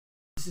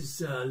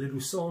This is a little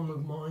song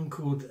of mine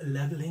called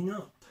Leveling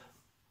Up.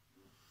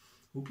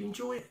 Hope you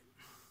enjoy it.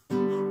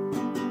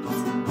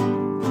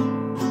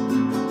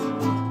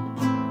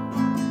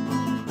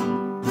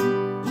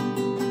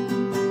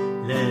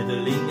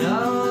 Leveling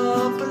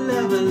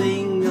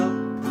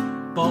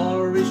up,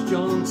 Boris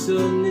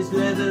Johnson is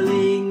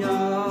leveling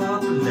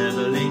up,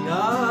 leveling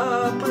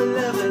up,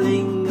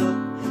 leveling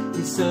up.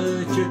 It's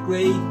such a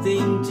great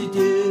thing to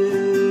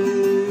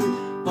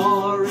do.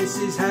 Boris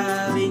is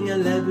having a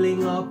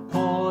leveling up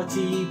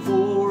party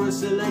for a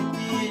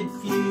selected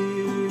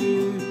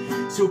few.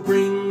 So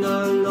bring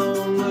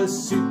along a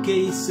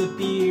suitcase of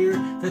beer,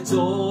 that's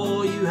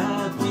all you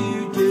have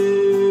to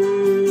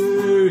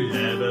do.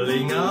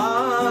 Leveling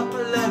up,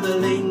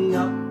 leveling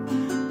up.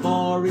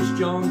 Boris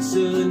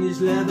Johnson is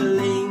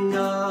leveling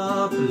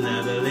up,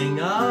 leveling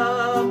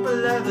up,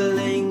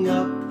 leveling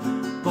up.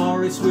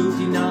 Boris will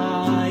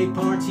deny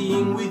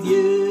partying with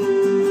you.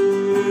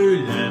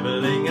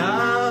 Leveling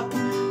up,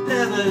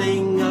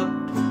 leveling up.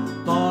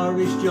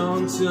 Boris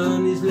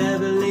Johnson is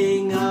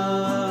leveling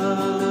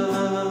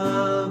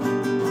up.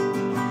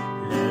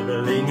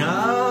 Leveling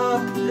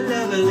up,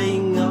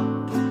 leveling up.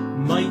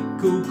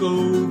 Michael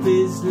Gove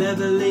is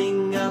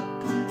leveling up,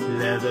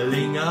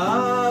 leveling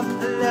up,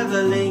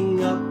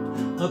 leveling up.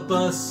 A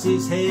bus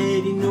is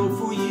heading north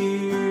for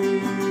you.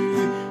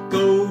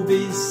 Gove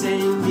is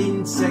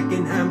sending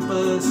second-hand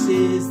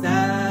buses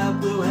that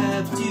will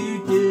have to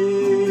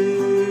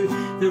do.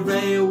 The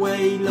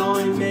railway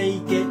line may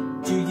get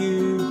to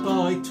you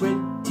by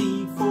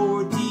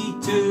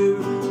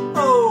 2042.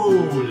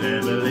 Oh,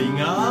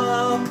 leveling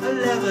up,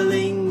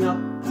 leveling up.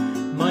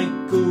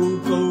 Michael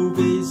Gove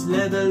is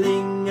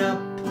leveling up,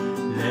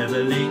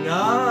 leveling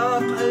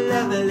up,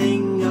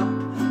 leveling up.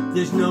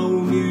 There's no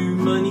new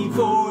money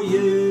for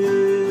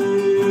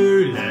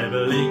you.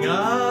 Leveling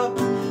up,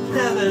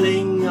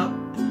 leveling up.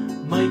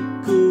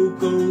 Michael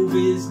Gove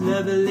is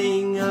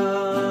leveling up.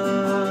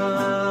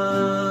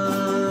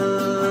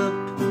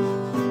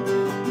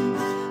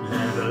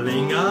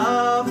 Leveling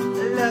up,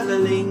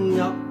 leveling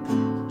up.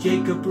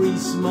 Jacob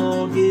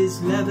Rees-Mogg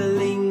is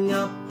leveling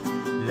up,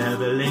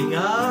 leveling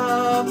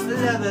up,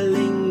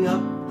 leveling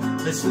up.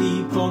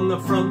 Asleep on the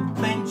front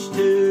bench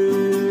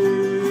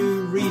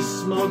too.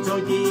 Rees-Mogg's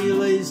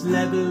ideal is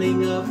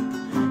leveling up,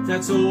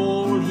 that's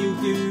all he'll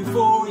do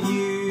for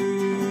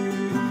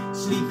you.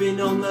 Sleeping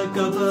on the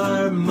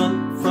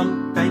government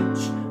front bench,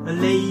 a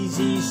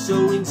lazy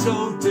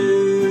so-and-so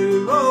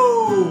too.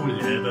 Oh,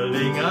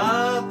 leveling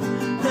up,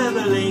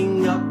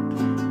 leveling up.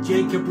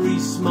 Jacob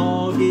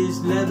Rees-Mogg is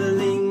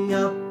leveling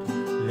up,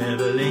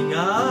 leveling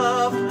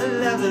up,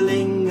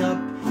 leveling up.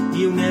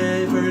 He'll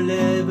never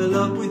level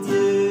up with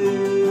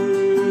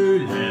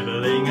you.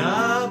 Leveling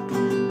up,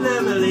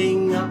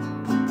 leveling up.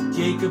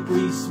 Jacob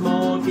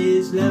Rees-Mogg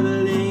is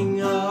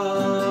leveling up,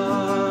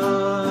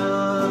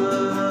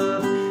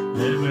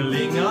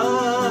 leveling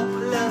up,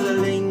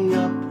 leveling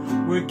up.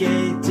 We're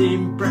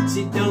getting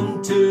Brexit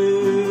done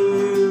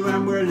too,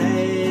 and we're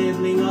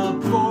leveling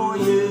up for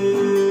you.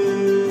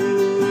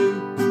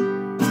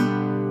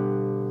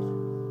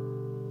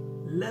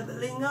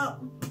 Leveling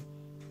up.